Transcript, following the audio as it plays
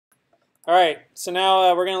All right, so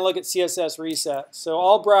now we're going to look at CSS Reset. So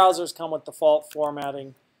all browsers come with default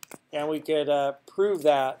formatting, and we could prove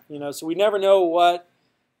that. So we never know where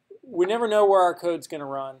our code's going to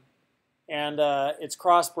run, and it's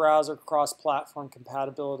cross-browser, cross-platform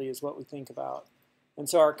compatibility is what we think about. And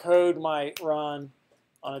so our code might run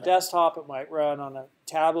on a desktop, it might run on a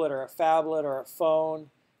tablet or a phablet or a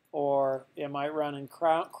phone, or it might run in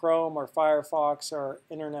Chrome or Firefox or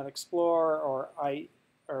Internet Explorer or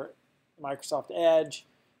Microsoft Edge.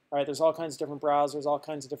 All right, there's all kinds of different browsers, all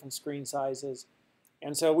kinds of different screen sizes,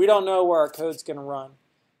 and so we don't know where our code's going to run.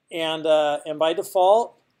 And by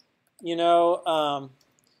default, I'll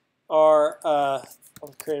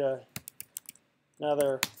create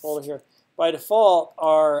another folder here. By default,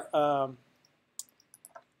 our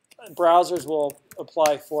browsers will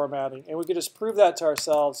apply formatting, and we could just prove that to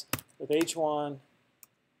ourselves with H1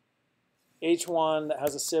 that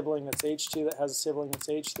has a sibling that's H2, that has a sibling that's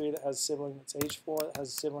H3, that has a sibling that's H4, that has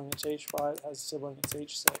a sibling that's H5, that has a sibling that's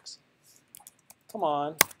H6. Come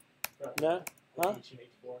on. No? Huh?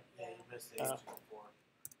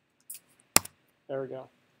 There we go.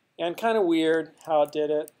 And kind of weird how it did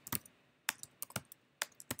it.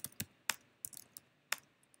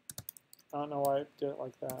 I don't know why it did it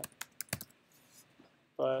like that.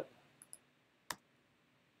 But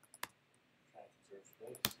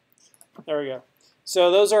there we go. So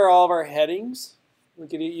those are all of our headings. We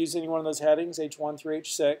could use any one of those headings, H1 through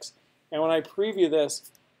H6. And when I preview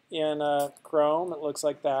this in Chrome, it looks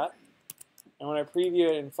like that. And when I preview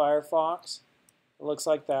it in Firefox, it looks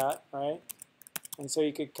like that, right? And so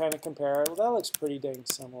you could kind of compare it. Well, that looks pretty dang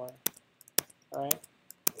similar, right?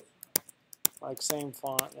 Like same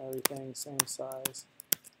font and everything, same size.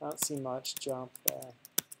 I don't see much jump there.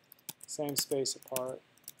 Same space apart.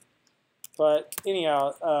 But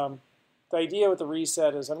anyhow, the idea with the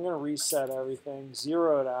reset is I'm going to reset everything,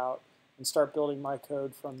 zero it out, and start building my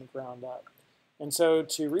code from the ground up. And so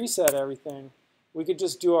to reset everything, we could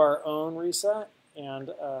just do our own reset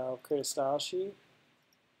and create a style sheet.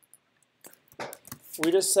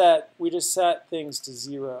 We just set things to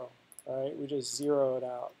 0, right? We just zero it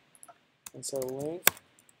out. And so link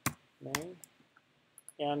main.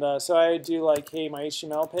 And so I would do like, hey, my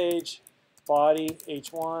HTML page, body,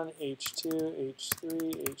 H1, H2,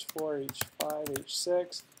 H3, H4, H5,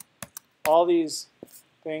 H6. All these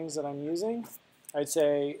things that I'm using, I'd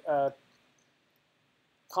say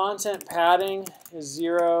content padding is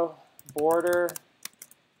 0, border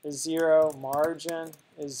is 0, margin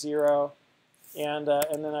is 0, and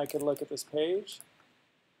then I could look at this page.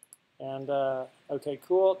 And okay,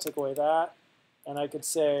 cool, took away that. And I could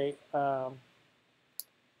say, how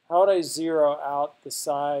would I zero out the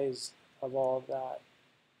size of all of that?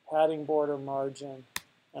 Padding, border, margin.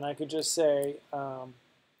 And I could just say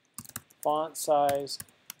font size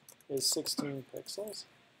is 16 pixels.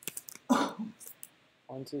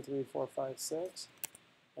 1, 2, 3, 4, 5, 6.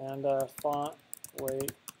 And font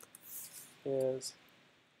weight is,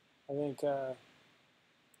 I think,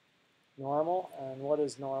 normal. And what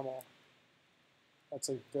is normal? That's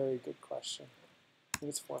a very good question. I think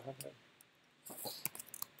it's 400.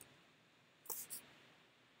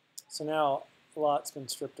 So now a lot's been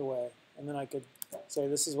stripped away. And then I could say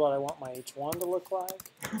this is what I want my H1 to look like.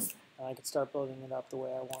 And I could start building it up the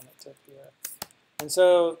way I want it to appear. And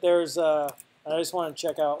so there's, I just want to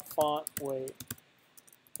check out font weight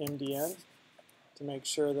MDN to make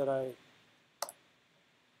sure that I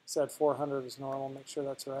said 400 is normal, make sure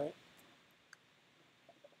that's right.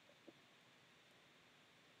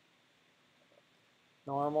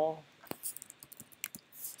 Normal.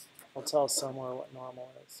 I'll tell somewhere what normal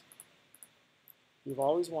is. You've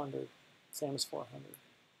always wondered. Same as 400.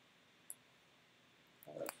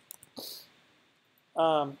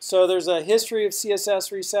 So there's a history of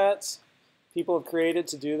CSS resets. People have created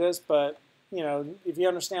to do this, but if you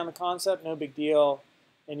understand the concept, no big deal,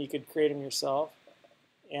 and you could create them yourself.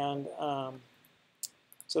 And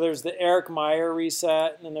so there's the Eric Meyer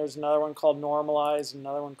reset, and then there's another one called normalize, and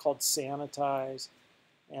another one called sanitize.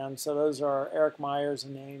 And so those are, Eric Meyer's a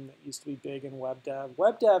name that used to be big in web dev.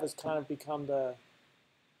 Web dev has kind of become the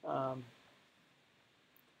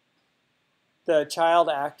child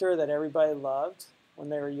actor that everybody loved when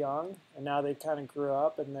they were young, and now they kind of grew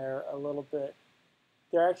up and they're a little bit,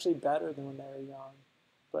 they're actually better than when they were young.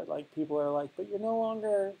 But like people are like, but you're no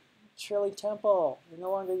longer Shirley Temple, you're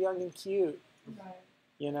no longer young and cute. Right.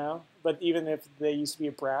 But even if they used to be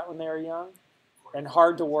a brat when they were young and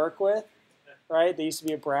hard to work with, right? They used to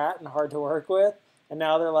be a brat and hard to work with, and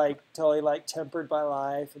now they're like totally like tempered by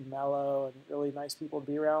life and mellow and really nice people to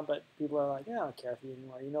be around. But people are like, yeah, I don't care for you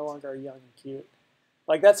anymore. You no longer are young and cute.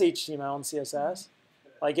 Like that's HTML and CSS.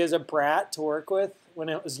 Like it was a brat to work with when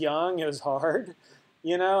it was young. It was hard,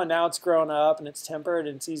 you know, and now it's grown up and it's tempered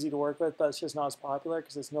and it's easy to work with, but it's just not as popular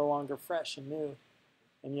because it's no longer fresh and new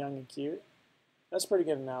and young and cute. That's a pretty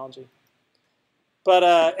good analogy. But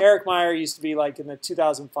Eric Meyer used to be like in the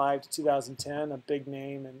 2005 to 2010 a big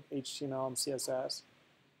name in HTML and CSS.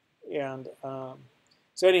 And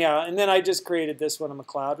so anyhow, and then I just created this one, a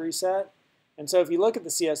McLeod reset. And so if you look at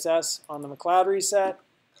the CSS on the McLeod reset,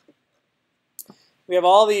 we have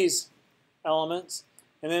all these elements,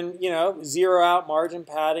 and then, you know, zero out margin,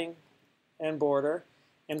 padding, and border,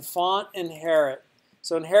 and font inherit.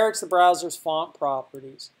 So inherits the browser's font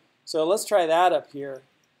properties. So let's try that up here.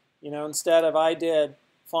 You know, instead of I did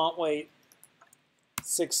font weight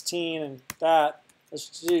 16 and that,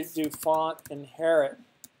 let's do font inherit.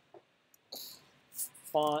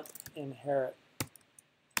 Font inherit.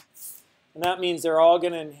 And that means they're all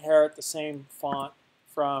going to inherit the same font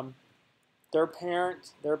from their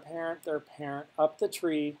parent, their parent, their parent, up the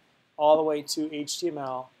tree, all the way to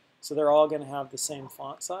HTML. So they're all going to have the same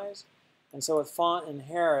font size. And so with font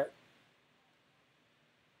inherit,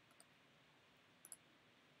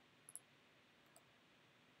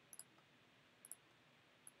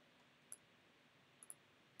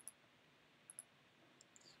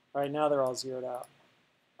 right now they're all zeroed out.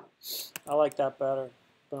 I like that better.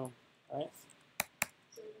 Boom. Right?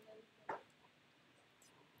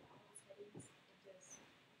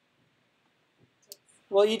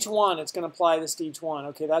 Well, each one, it's going to apply this to each one.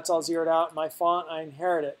 Okay, that's all zeroed out. My font, I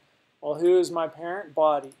inherit it. Well, who is my parent?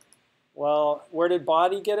 Body. Well, where did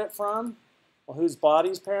body get it from? Well, who's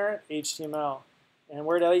body's parent? HTML. And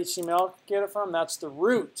where did HTML get it from? That's the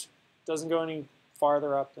root. It doesn't go any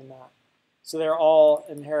farther up than that. So they're all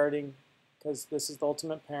inheriting, because this is the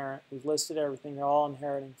ultimate parent. We've listed everything. They're all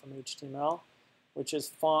inheriting from HTML, which is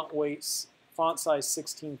font weight, font size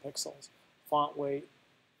 16 pixels, font weight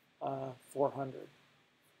 400,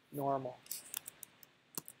 normal.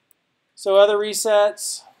 So other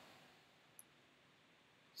resets.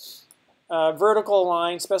 Vertical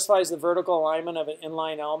line specifies the vertical alignment of an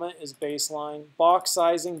inline element is baseline. Box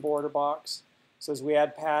sizing, border box. So as we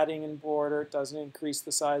add padding and border, it doesn't increase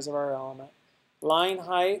the size of our element. Line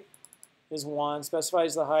height is 1,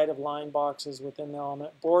 specifies the height of line boxes within the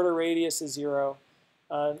element. Border radius is 0.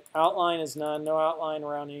 Outline is none, no outline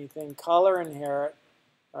around anything. Color inherit,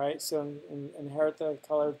 all right, so inherit the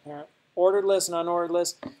color of the parent. Ordered list and unordered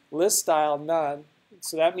list. List style, none.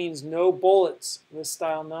 So that means no bullets. List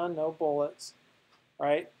style, none, no bullets,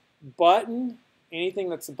 right? Button, anything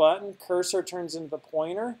that's a button. Cursor turns into the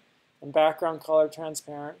pointer. And background color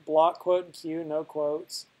transparent. Block quote and queue, no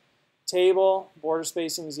quotes. Table, border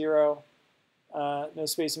spacing 0. No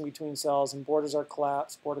spacing between cells, and borders are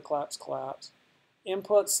collapsed. Border collapse, collapse.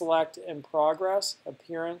 Input, select, and progress.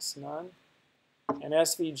 Appearance, none. And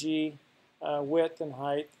SVG, width and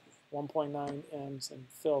height, 1.9 ems, and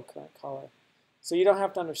fill current color. So you don't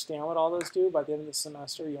have to understand what all those do. By the end of the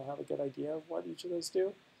semester, you'll have a good idea of what each of those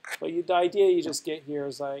do. But the idea you just get here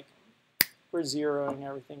is like, we're zeroing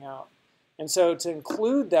everything out. And so to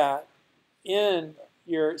include that in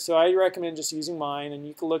your, so I recommend just using mine, and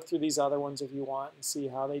you can look through these other ones if you want and see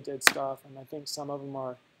how they did stuff. And I think some of them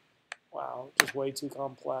are, wow, just way too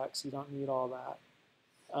complex. You don't need all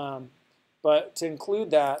that. But to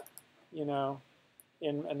include that, you know,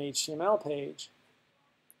 in an HTML page,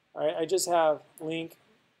 all right, I just have link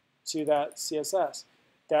to that CSS.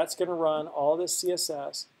 That's going to run all this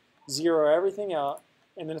CSS, zero everything out,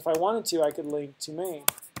 and then if I wanted to, I could link to main.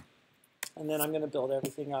 And then I'm going to build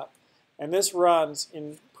everything up. And this runs,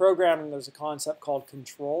 in programming, there's a concept called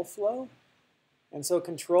control flow. And so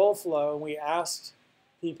control flow, we asked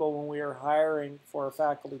people when we were hiring for a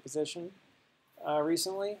faculty position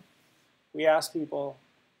recently, we asked people,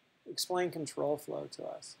 explain control flow to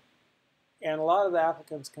us. And a lot of the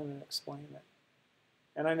applicants couldn't explain it.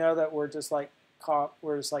 And I know that we're just like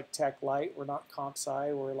tech light. We're not comp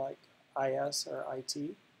sci. We're like IS or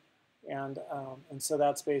IT. And so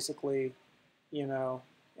that's basically, you know,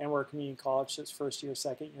 and we're a community college, so it's first year,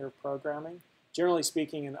 second year of programming. Generally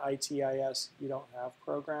speaking, in IT, IS, you don't have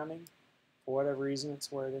programming. For whatever reason,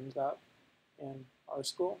 it's where it ended up in our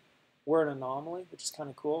school. We're an anomaly, which is kind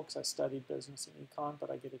of cool because I studied business and econ, but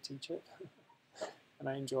I get to teach it, and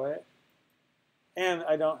I enjoy it. And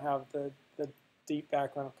I don't have the deep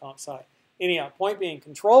background of comp sci. Anyhow, point being,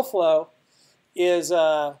 control flow is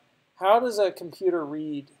how does a computer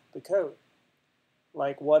read the code?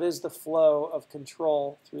 Like, what is the flow of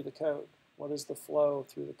control through the code? What is the flow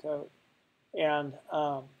through the code? And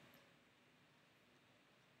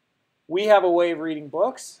we have a way of reading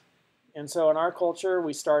books. And so in our culture,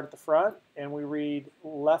 we start at the front, and we read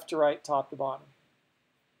left to right, top to bottom.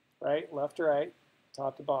 right? Left to right,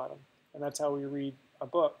 top to bottom. And that's how we read a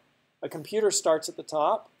book. A computer starts at the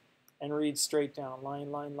top and reads straight down.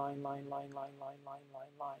 Line, line, line, line, line, line, line, line,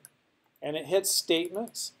 line, line. And it hits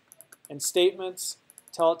statements. And statements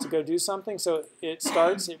tell it to go do something. So it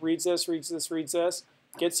starts, it reads this, reads this, reads this,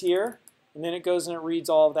 gets here, and then it goes and it reads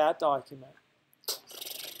all of that document.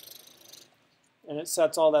 And it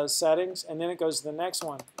sets all those settings, and then it goes to the next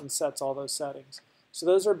one and sets all those settings. So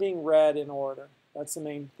those are being read in order. That's the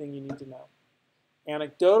main thing you need to know.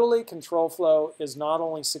 Anecdotally, control flow is not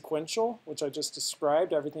only sequential, which I just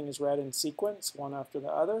described, everything is read in sequence, one after the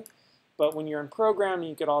other, but when you're in programming,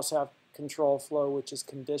 you could also have control flow, which is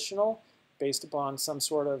conditional, based upon some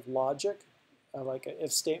sort of logic, like an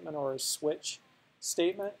if statement or a switch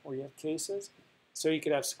statement, where you have cases. So you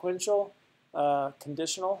could have sequential,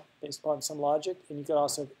 conditional, based upon some logic, and you could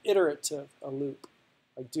also have iterative, a loop,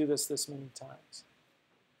 like do this many times.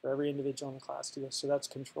 For every individual in the class, do this. So that's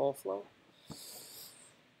control flow.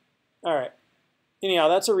 All right. Anyhow,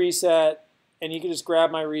 that's a reset, and you can just grab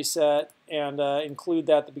my reset and include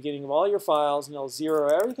that at the beginning of all your files, and it'll zero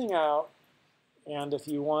everything out. And if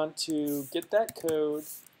you want to get that code,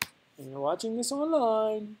 and you're watching this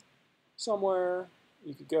online somewhere,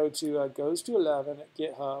 you could go to goes to 11 at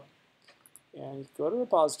GitHub, and you go to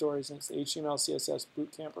repositories, and it's the HTML CSS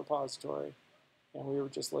Bootcamp repository. And we were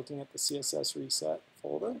just looking at the CSS Reset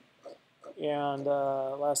folder. And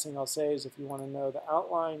last thing I'll say is if you want to know the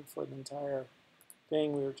outline for the entire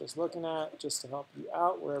thing we were just looking at, just to help you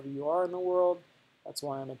out wherever you are in the world, that's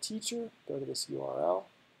why I'm a teacher. Go to this URL,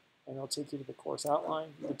 and it'll take you to the course outline.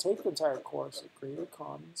 You can take the entire course at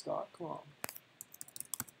creativecommons.com,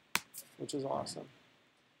 which is awesome.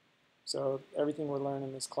 So everything we're learning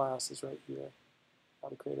in this class is right here, how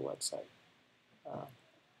to create a website.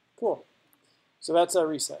 Cool. So that's our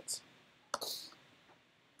resets.